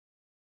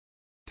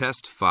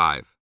Test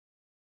 5.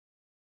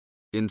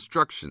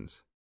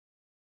 Instructions.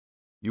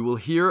 You will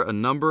hear a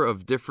number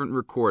of different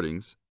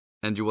recordings,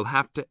 and you will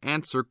have to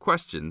answer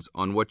questions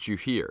on what you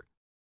hear.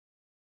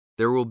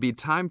 There will be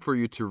time for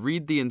you to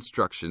read the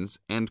instructions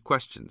and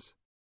questions,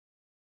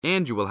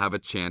 and you will have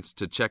a chance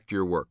to check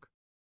your work.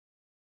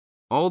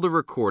 All the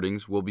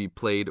recordings will be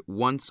played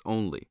once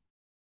only.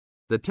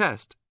 The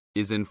test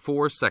is in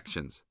 4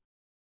 sections.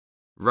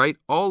 Write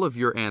all of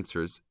your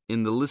answers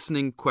in the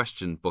listening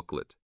question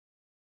booklet.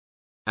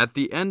 At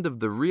the end of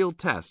the real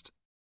test,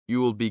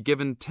 you will be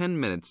given 10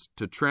 minutes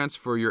to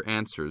transfer your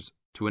answers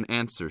to an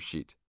answer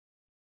sheet.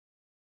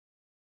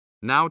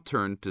 Now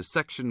turn to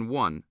Section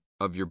 1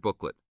 of your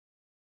booklet.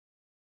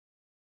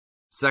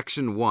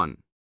 Section 1.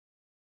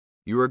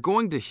 You are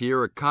going to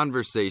hear a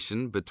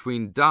conversation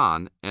between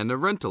Don and a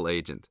rental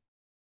agent.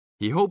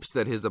 He hopes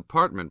that his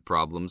apartment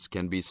problems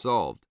can be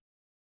solved.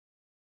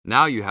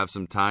 Now you have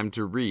some time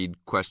to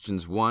read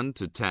questions 1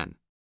 to 10.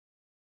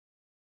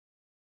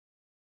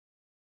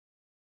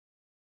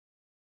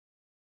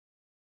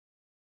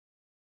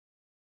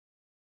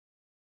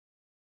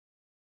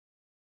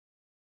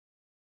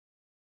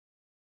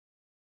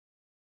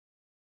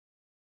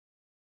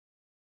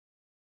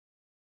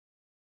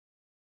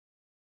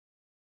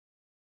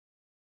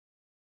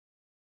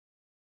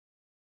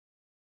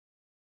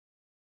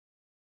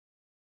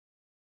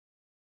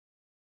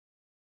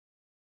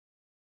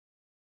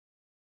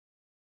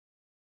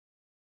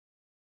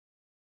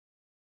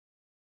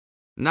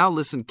 Now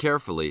listen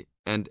carefully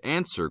and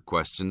answer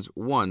questions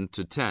 1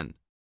 to 10.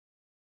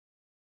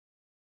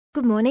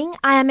 Good morning.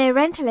 I am a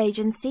rental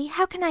agency.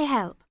 How can I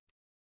help?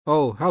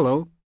 Oh,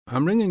 hello.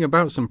 I'm ringing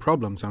about some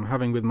problems I'm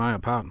having with my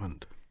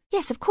apartment.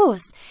 Yes, of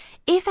course.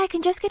 If I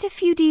can just get a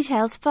few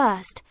details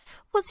first.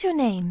 What's your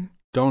name?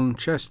 Don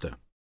Chester.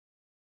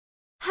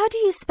 How do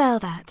you spell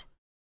that?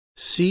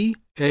 Chester.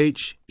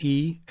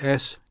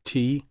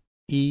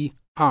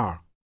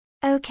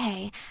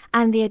 Okay.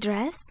 And the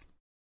address?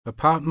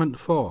 Apartment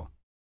 4,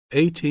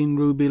 18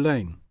 Ruby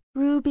Lane.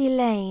 Ruby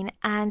Lane.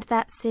 And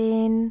that's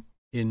in...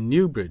 In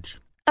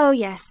Newbridge. Oh,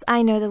 yes.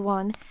 I know the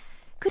one.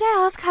 Could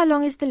I ask how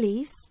long is the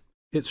lease?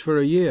 It's for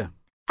a year.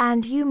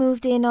 And you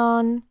moved in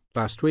on...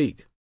 Last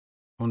week.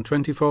 On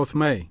 24th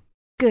May.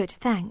 Good,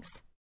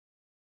 thanks.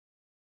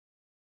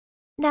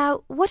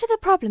 Now, what are the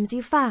problems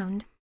you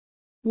found?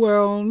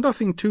 Well,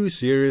 nothing too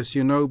serious,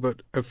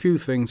 but a few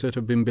things that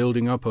have been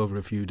building up over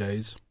a few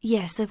days.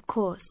 Yes, of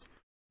course.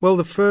 Well,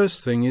 the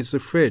first thing is the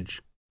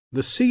fridge.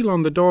 The seal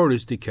on the door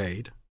is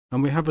decayed,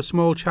 and we have a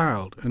small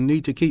child and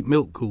need to keep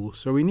milk cool,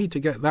 so we need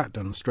to get that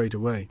done straight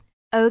away.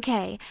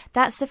 Okay,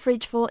 that's the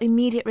fridge for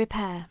immediate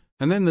repair.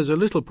 And then there's a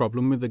little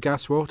problem with the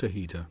gas water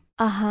heater.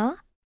 Uh-huh.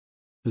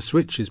 The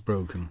switch is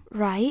broken.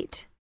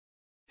 Right.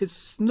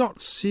 It's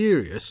not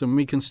serious and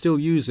we can still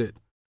use it.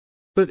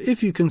 But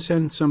if you can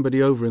send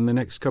somebody over in the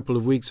next couple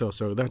of weeks or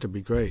so, that'd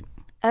be great.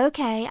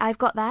 Okay, I've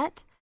got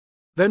that.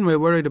 Then we're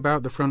worried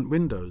about the front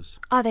windows.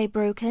 Are they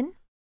broken?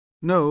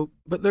 No,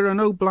 but there are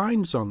no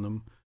blinds on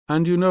them.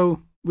 And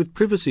with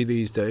privacy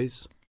these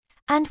days.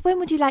 And when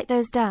would you like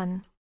those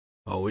done?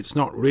 Oh, it's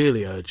not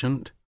really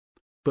urgent.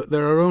 But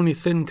there are only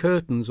thin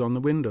curtains on the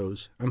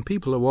windows, and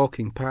people are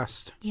walking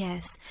past.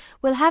 Yes,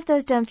 we'll have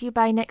those done for you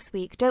by next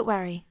week, don't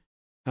worry.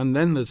 And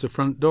then there's the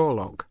front door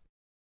lock.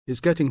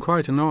 It's getting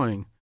quite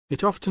annoying.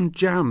 It often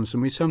jams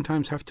and we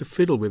sometimes have to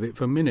fiddle with it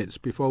for minutes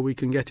before we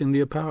can get in the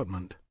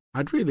apartment.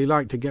 I'd really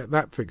like to get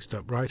that fixed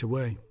up right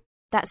away.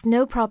 That's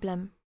no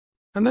problem.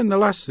 And then the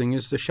last thing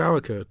is the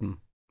shower curtain.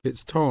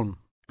 It's torn.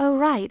 Oh,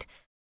 right.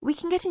 We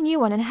can get a new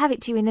one and have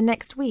it to you in the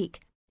next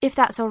week, if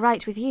that's all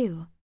right with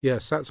you.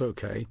 Yes, that's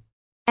okay.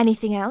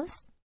 Anything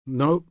else?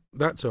 No,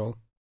 that's all.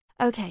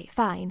 Okay,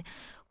 fine.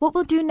 What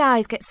we'll do now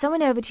is get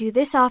someone over to you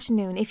this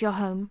afternoon if you're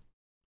home.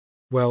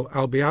 Well,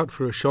 I'll be out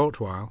for a short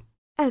while.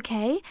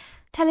 Okay.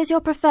 Tell us your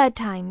preferred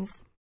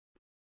times.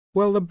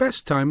 Well, the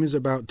best time is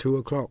about 2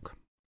 o'clock.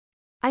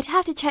 I'd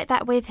have to check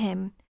that with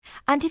him.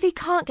 And if he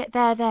can't get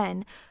there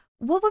then,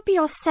 what would be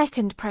your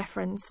second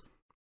preference?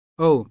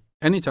 Oh,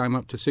 any time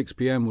up to 6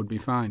 p.m. would be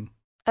fine.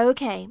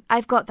 Okay,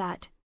 I've got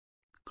that.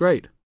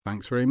 Great.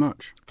 Thanks very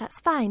much. That's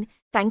fine.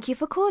 Thank you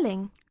for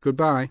calling.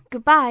 Goodbye.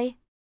 Goodbye.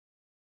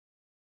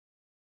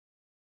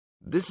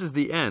 This is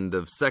the end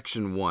of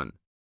Section 1.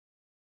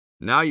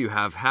 Now you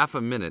have half a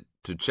minute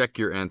to check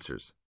your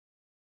answers.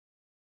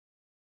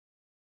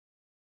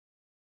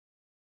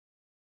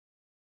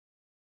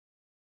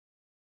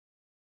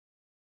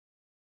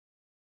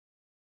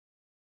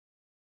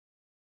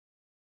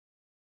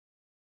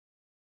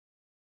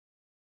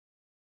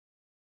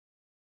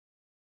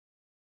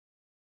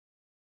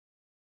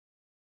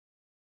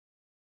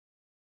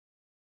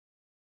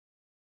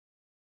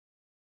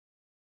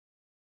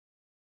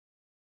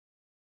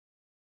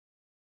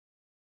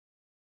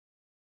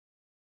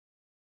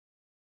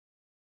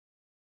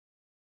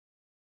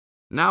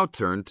 Now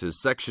turn to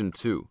Section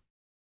 2.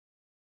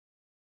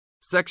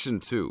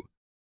 Section 2.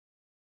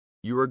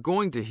 You are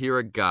going to hear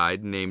a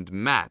guide named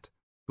Matt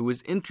who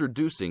is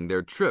introducing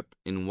their trip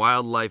in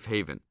Wildlife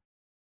Haven.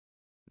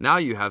 Now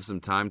you have some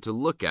time to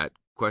look at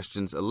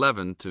questions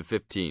 11 to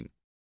 15.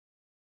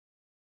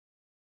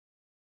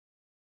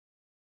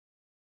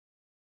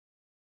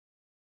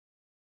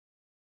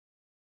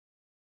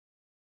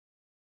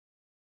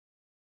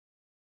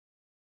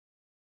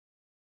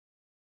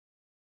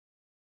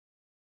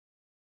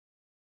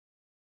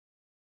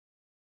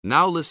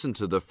 Now listen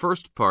to the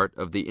first part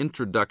of the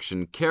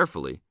introduction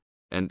carefully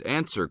and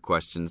answer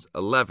questions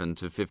 11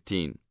 to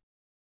 15.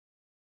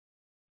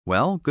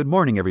 Well, good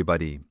morning,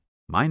 everybody.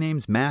 My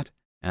name's Matt,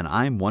 and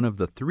I'm one of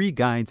the 3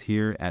 guides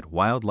here at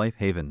Wildlife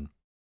Haven.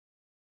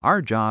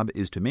 Our job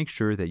is to make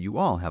sure that you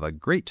all have a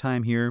great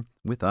time here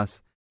with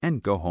us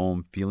and go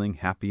home feeling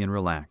happy and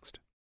relaxed.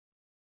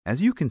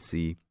 As you can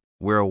see,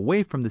 we're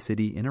away from the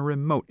city in a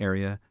remote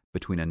area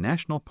between a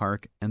national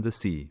park and the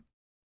sea.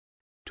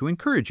 To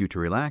encourage you to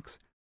relax,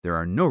 there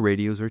are no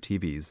radios or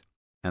TVs,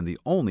 and the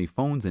only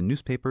phones and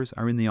newspapers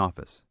are in the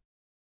office.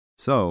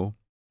 So,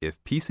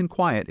 if peace and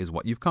quiet is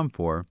what you've come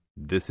for,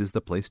 this is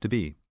the place to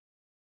be.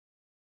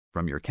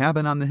 From your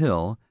cabin on the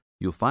hill,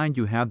 you'll find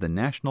you have the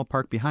national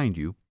park behind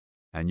you,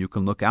 and you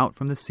can look out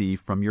from the sea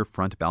from your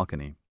front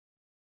balcony.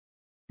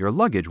 Your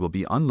luggage will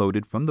be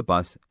unloaded from the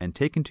bus and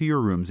taken to your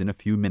rooms in a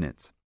few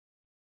minutes.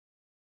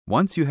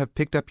 Once you have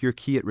picked up your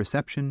key at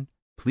reception,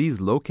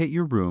 please locate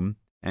your room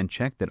and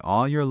check that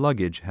all your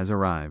luggage has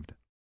arrived.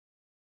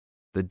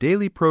 The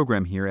daily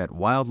program here at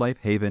Wildlife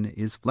Haven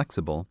is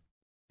flexible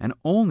and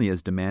only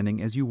as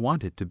demanding as you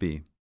want it to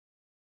be.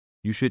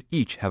 You should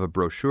each have a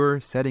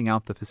brochure setting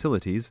out the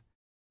facilities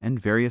and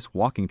various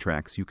walking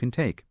tracks you can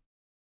take.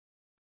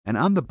 And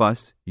on the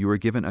bus, you are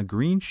given a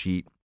green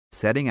sheet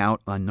setting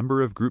out a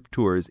number of group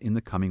tours in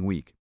the coming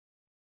week.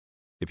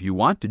 If you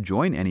want to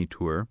join any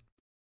tour,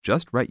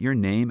 just write your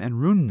name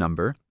and room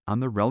number on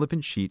the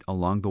relevant sheet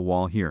along the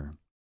wall here.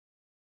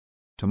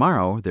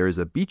 Tomorrow, there is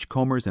a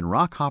beachcombers and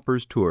rock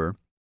hoppers tour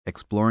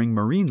exploring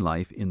marine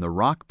life in the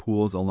rock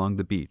pools along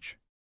the beach.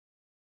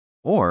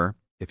 Or,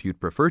 if you'd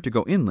prefer to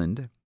go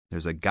inland,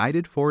 there's a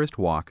guided forest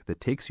walk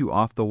that takes you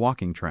off the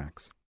walking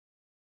tracks.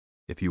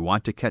 If you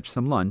want to catch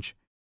some lunch,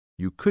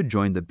 you could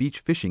join the beach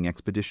fishing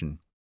expedition.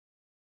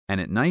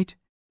 And at night,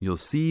 you'll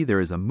see there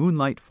is a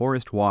moonlight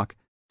forest walk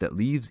that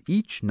leaves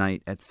each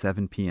night at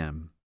 7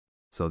 p.m.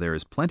 So there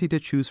is plenty to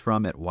choose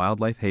from at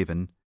Wildlife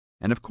Haven,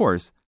 and of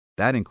course,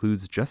 that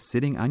includes just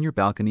sitting on your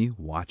balcony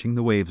watching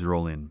the waves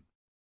roll in.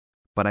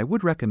 But I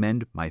would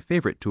recommend my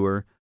favorite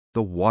tour,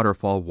 the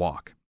Waterfall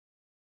Walk.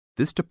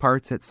 This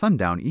departs at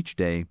sundown each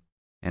day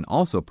and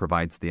also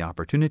provides the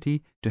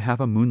opportunity to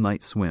have a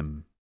moonlight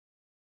swim.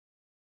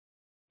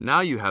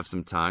 Now you have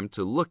some time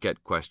to look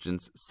at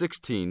questions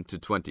 16 to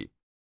 20.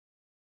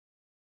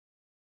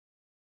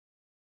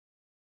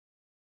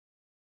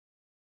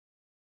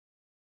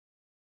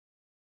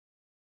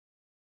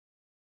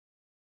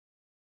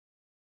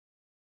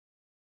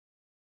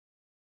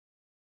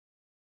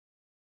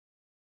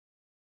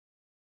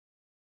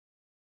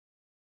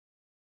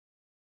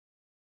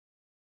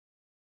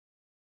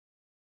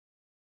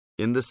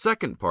 In the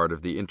second part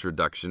of the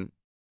introduction,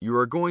 you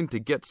are going to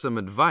get some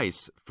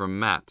advice from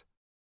Matt.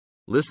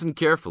 Listen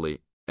carefully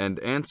and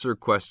answer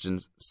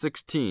questions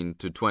 16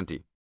 to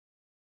 20.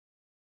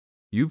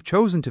 You've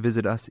chosen to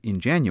visit us in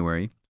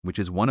January, which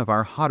is one of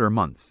our hotter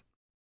months.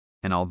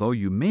 And although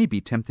you may be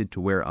tempted to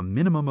wear a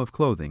minimum of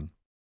clothing,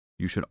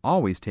 you should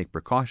always take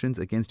precautions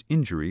against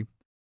injury,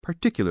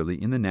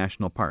 particularly in the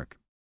national park.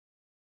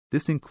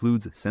 This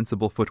includes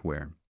sensible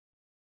footwear.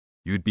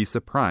 You'd be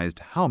surprised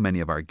how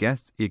many of our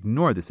guests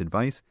ignore this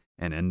advice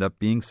and end up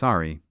being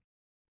sorry.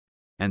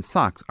 And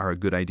socks are a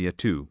good idea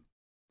too.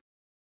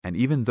 And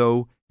even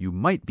though you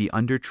might be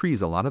under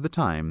trees a lot of the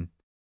time,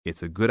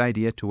 it's a good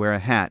idea to wear a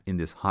hat in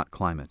this hot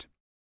climate.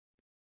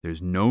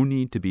 There's no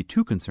need to be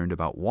too concerned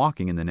about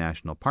walking in the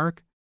national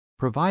park,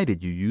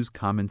 provided you use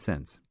common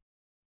sense.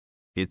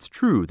 It's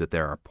true that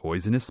there are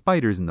poisonous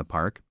spiders in the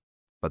park,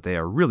 but they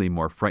are really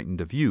more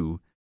frightened of you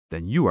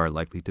than you are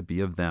likely to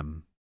be of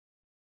them.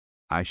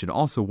 I should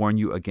also warn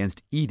you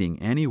against eating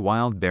any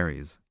wild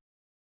berries.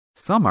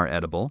 Some are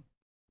edible,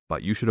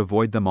 but you should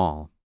avoid them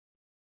all.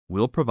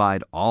 We'll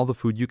provide all the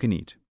food you can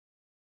eat.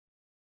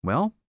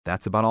 Well,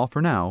 that's about all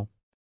for now.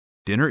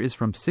 Dinner is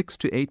from 6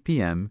 to 8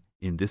 p.m.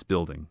 in this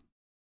building.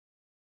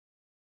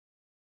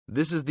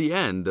 This is the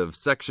end of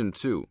Section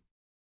 2.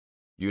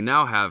 You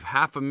now have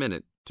half a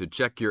minute to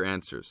check your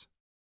answers.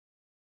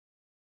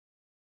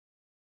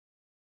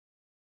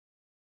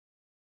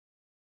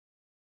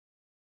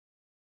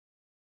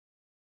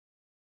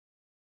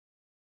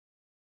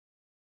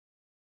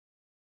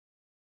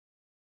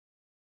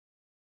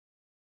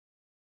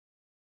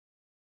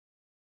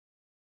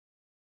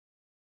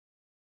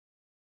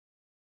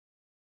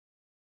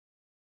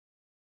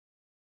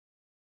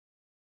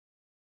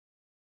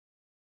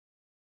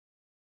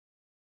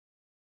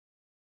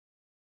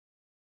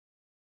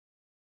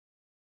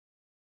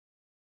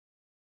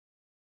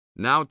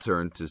 Now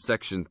turn to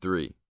Section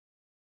 3.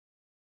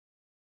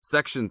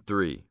 Section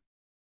 3.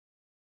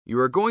 You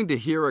are going to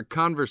hear a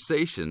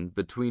conversation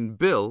between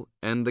Bill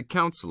and the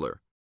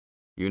counselor.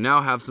 You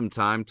now have some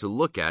time to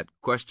look at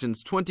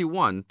questions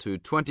 21 to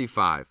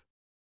 25.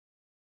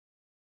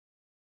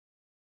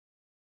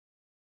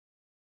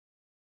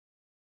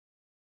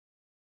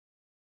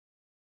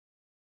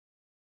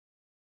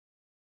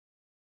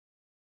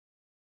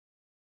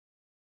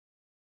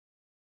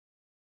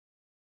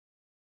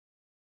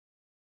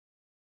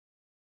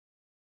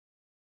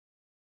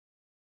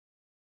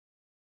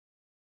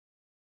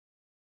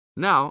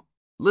 Now,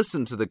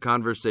 listen to the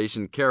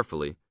conversation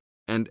carefully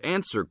and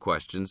answer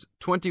questions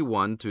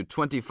 21 to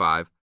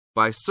 25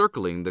 by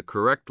circling the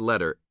correct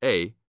letter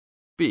A,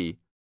 B,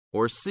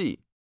 or C.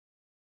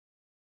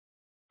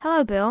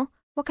 Hello, Bill.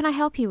 What can I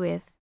help you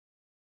with?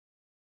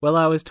 Well,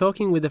 I was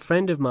talking with a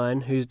friend of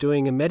mine who's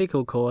doing a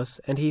medical course,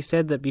 and he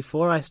said that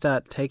before I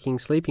start taking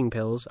sleeping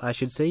pills, I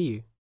should see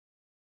you.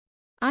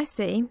 I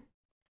see.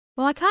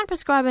 Well, I can't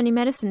prescribe any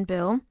medicine,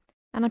 Bill,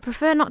 and I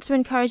prefer not to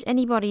encourage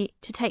anybody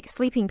to take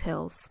sleeping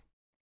pills.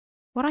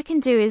 What I can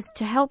do is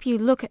to help you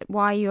look at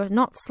why you're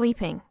not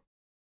sleeping.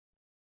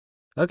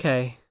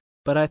 Okay,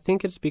 but I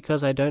think it's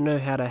because I don't know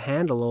how to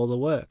handle all the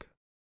work.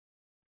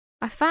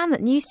 I found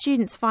that new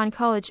students find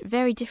college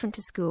very different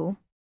to school.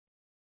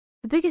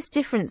 The biggest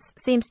difference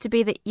seems to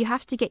be that you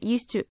have to get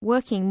used to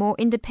working more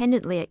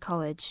independently at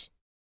college,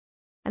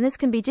 and this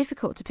can be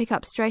difficult to pick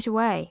up straight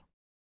away.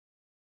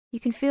 You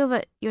can feel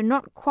that you're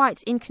not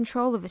quite in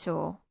control of it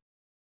all.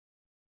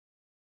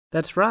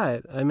 That's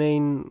right. I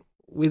mean,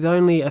 with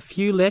only a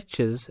few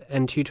lectures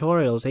and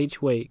tutorials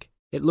each week,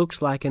 it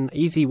looks like an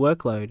easy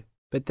workload,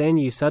 but then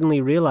you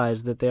suddenly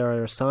realize that there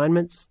are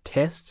assignments,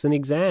 tests, and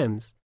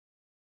exams.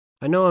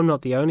 I know I'm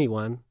not the only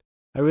one.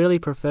 I really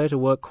prefer to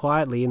work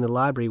quietly in the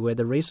library where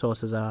the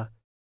resources are,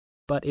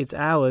 but its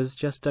hours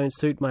just don't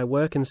suit my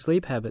work and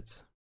sleep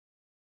habits.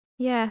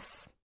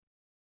 Yes.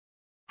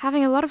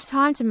 Having a lot of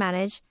time to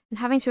manage and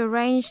having to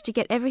arrange to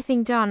get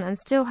everything done and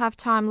still have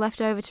time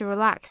left over to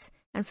relax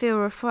and feel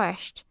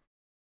refreshed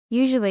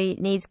usually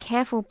needs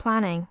careful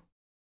planning.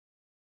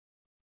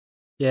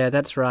 Yeah,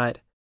 that's right.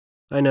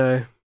 I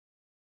know.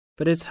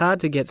 But it's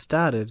hard to get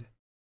started.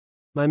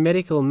 My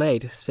medical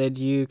mate said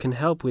you can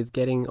help with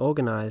getting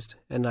organized,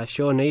 and I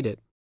sure need it.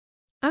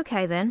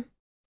 Okay then.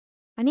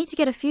 I need to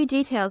get a few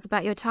details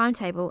about your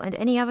timetable and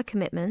any other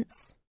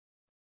commitments.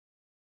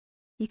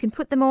 You can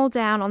put them all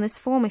down on this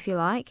form if you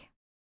like.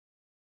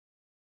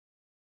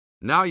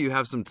 Now you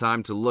have some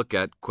time to look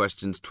at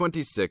questions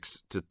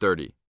 26 to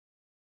 30.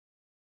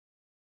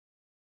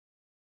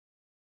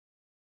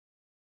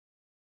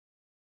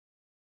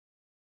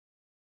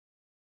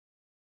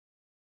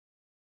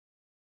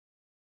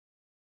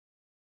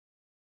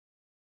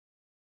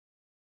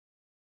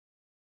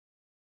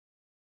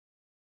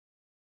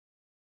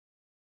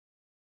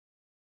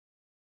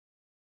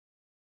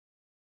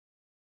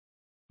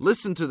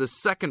 Listen to the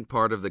second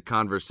part of the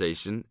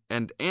conversation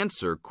and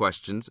answer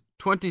questions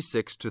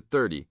 26 to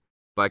 30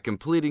 by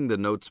completing the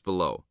notes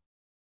below.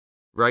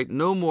 Write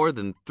no more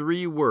than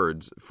 3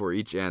 words for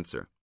each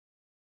answer.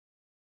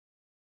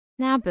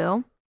 Now,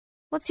 Bill,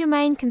 what's your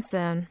main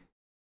concern?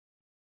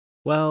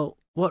 Well,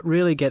 what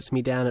really gets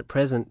me down at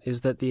present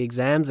is that the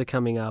exams are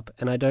coming up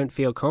and I don't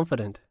feel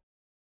confident.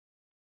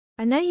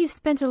 I know you've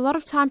spent a lot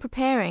of time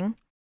preparing,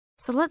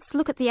 so let's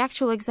look at the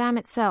actual exam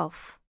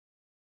itself.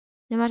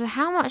 No matter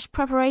how much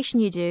preparation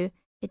you do,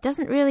 it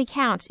doesn't really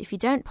count if you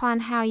don't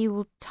plan how you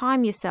will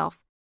time yourself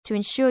to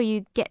ensure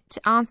you get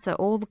to answer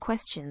all the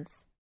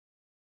questions.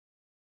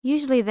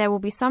 Usually there will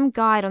be some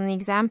guide on the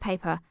exam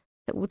paper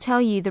that will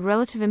tell you the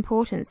relative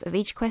importance of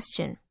each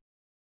question,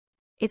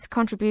 its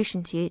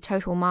contribution to your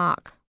total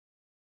mark.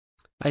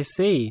 I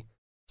see.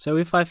 So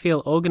if I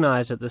feel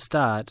organized at the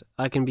start,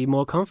 I can be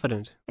more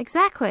confident.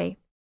 Exactly.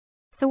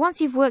 So once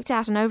you've worked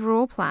out an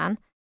overall plan,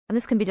 and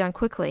this can be done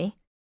quickly,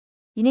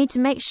 you need to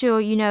make sure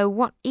you know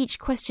what each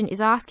question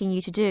is asking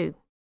you to do.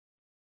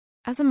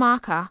 As a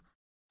marker,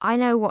 I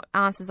know what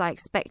answers I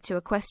expect to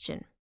a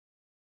question.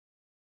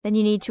 Then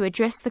you need to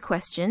address the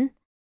question,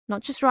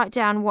 not just write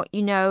down what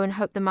you know and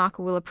hope the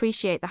marker will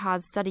appreciate the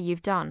hard study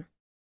you've done.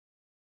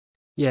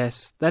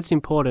 Yes, that's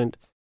important.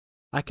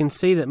 I can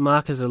see that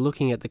markers are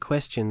looking at the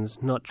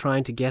questions, not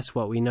trying to guess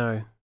what we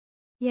know.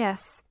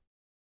 Yes.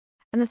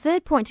 And the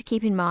third point to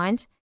keep in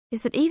mind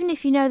is that even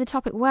if you know the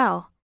topic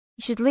well,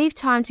 you should leave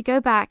time to go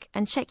back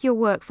and check your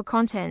work for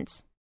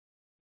content.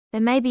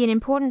 There may be an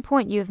important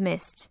point you have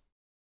missed,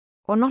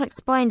 or not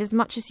explained as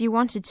much as you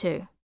wanted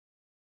to.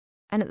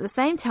 And at the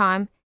same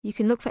time, you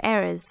can look for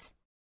errors,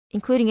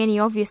 including any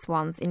obvious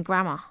ones in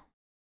grammar.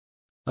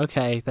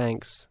 Okay,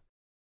 thanks.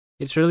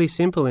 It's really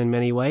simple in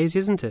many ways,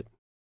 isn't it?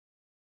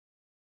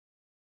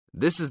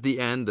 This is the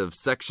end of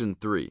Section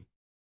 3.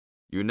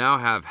 You now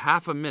have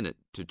half a minute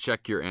to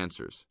check your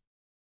answers.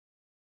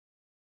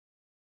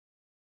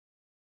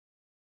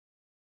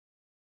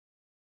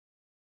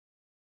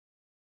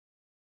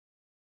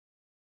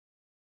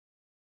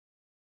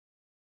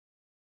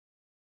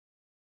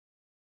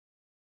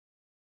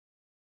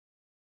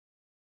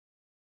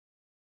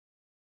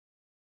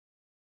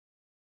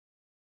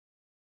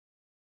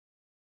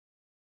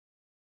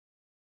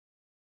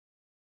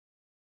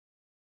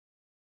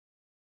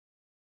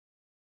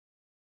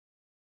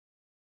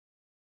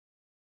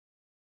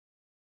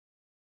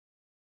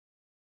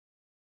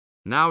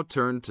 Now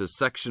turn to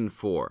Section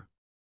 4.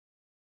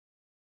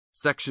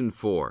 Section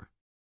 4.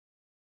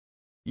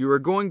 You are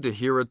going to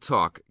hear a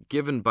talk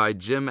given by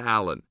Jim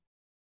Allen.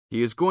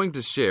 He is going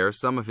to share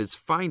some of his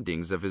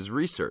findings of his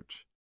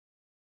research.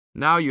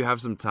 Now you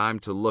have some time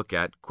to look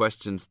at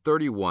questions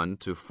 31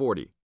 to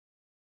 40.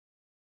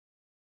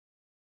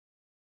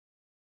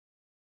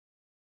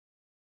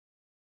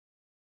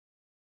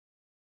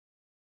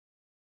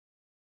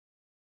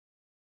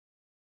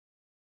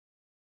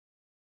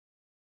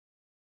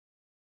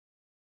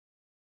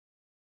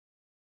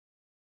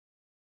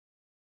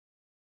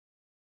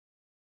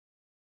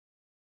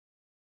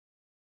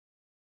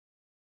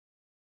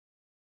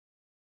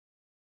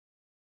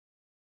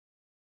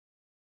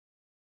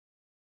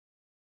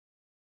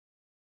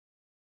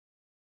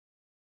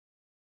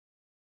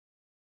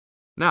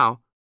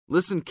 Now,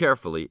 listen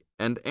carefully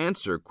and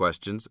answer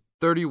questions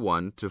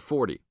 31 to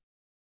 40.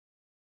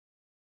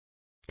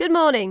 Good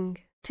morning.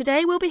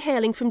 Today we'll be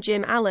hailing from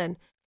Jim Allen,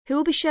 who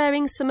will be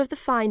sharing some of the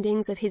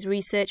findings of his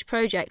research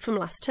project from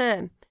last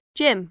term.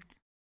 Jim.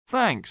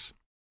 Thanks.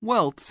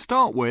 Well, to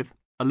start with,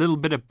 a little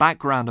bit of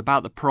background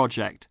about the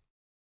project.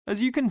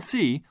 As you can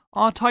see,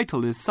 our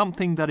title is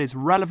something that is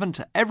relevant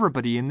to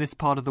everybody in this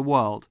part of the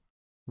world: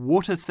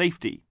 water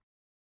safety.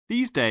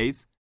 These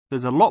days,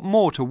 there's a lot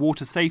more to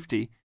water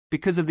safety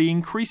because of the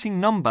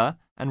increasing number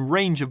and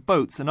range of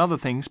boats and other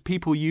things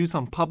people use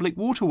on public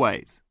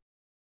waterways.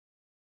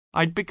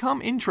 I'd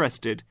become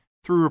interested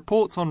through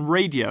reports on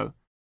radio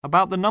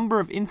about the number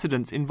of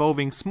incidents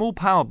involving small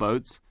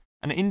powerboats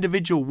and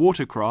individual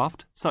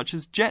watercraft such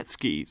as jet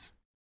skis.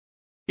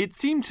 It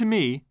seemed to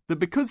me that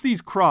because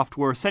these craft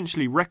were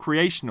essentially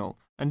recreational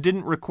and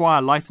didn't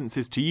require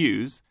licenses to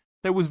use,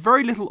 there was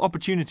very little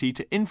opportunity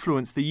to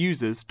influence the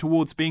users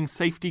towards being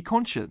safety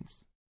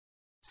conscious.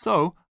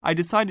 So, I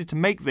decided to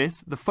make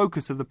this the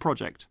focus of the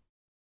project.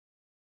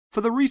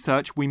 For the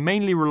research, we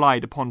mainly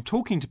relied upon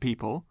talking to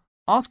people,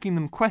 asking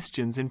them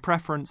questions in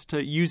preference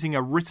to using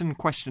a written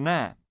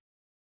questionnaire.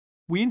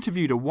 We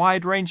interviewed a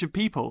wide range of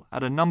people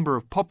at a number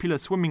of popular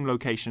swimming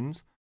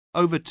locations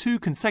over 2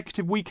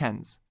 consecutive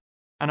weekends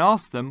and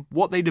asked them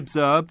what they'd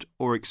observed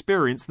or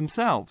experienced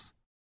themselves.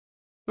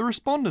 The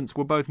respondents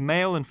were both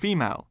male and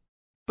female,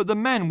 but the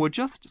men were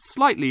just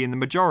slightly in the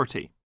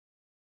majority.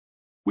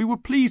 We were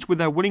pleased with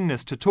their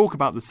willingness to talk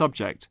about the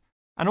subject,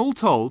 and all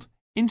told,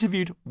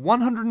 interviewed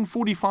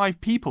 145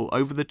 people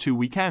over the 2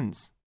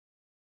 weekends.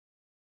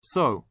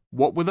 So,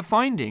 what were the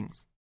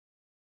findings?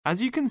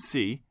 As you can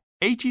see,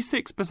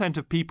 86%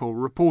 of people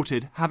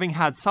reported having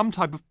had some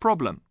type of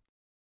problem.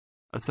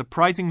 A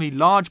surprisingly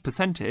large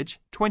percentage,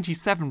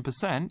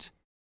 27%,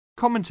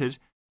 commented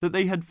that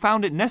they had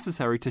found it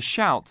necessary to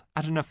shout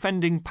at an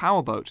offending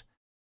powerboat,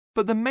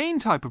 but the main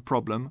type of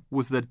problem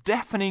was the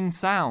deafening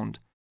sound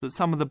that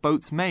some of the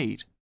boats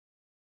made.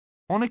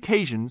 On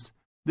occasions,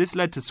 this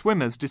led to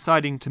swimmers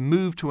deciding to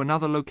move to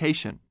another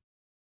location.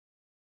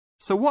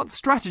 So what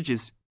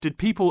strategies did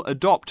people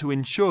adopt to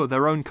ensure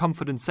their own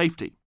comfort and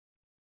safety?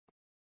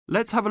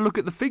 Let's have a look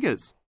at the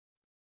figures.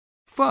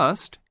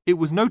 First, it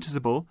was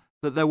noticeable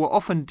that there were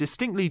often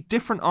distinctly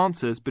different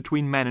answers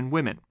between men and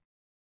women.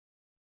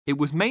 It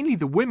was mainly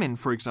the women,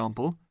 for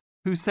example,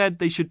 who said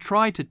they should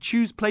try to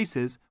choose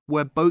places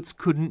where boats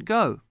couldn't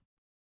go,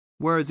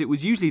 whereas it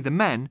was usually the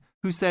men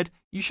who said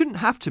you shouldn't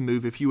have to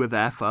move if you were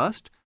there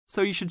first,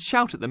 so you should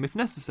shout at them if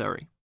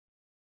necessary.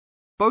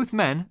 Both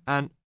men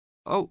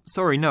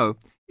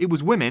it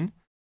was women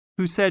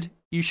who said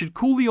you should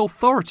call the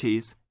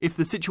authorities if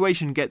the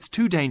situation gets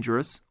too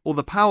dangerous or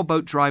the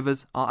powerboat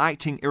drivers are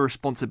acting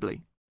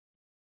irresponsibly.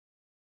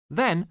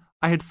 Then,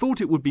 I had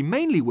thought it would be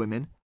mainly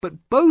women,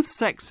 but both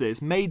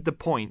sexes made the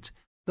point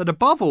that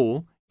above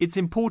all, it's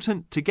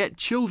important to get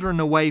children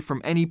away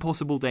from any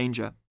possible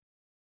danger.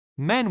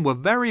 Men were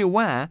very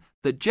aware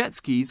that jet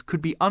skis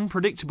could be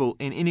unpredictable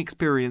in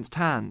inexperienced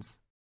hands.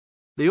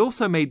 They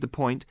also made the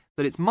point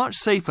that it's much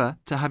safer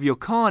to have your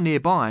car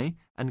nearby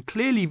and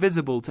clearly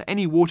visible to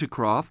any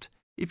watercraft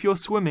if you're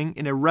swimming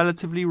in a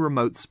relatively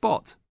remote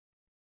spot.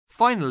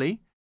 Finally,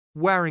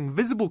 wearing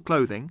visible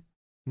clothing,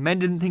 men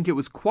didn't think it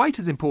was quite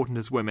as important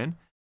as women,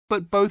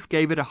 but both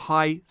gave it a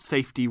high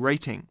safety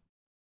rating.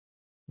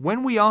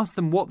 When we asked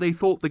them what they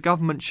thought the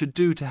government should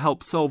do to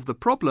help solve the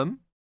problem.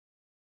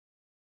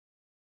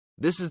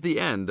 This is the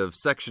end of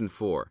Section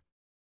 4.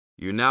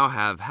 You now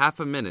have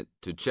half a minute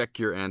to check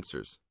your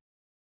answers.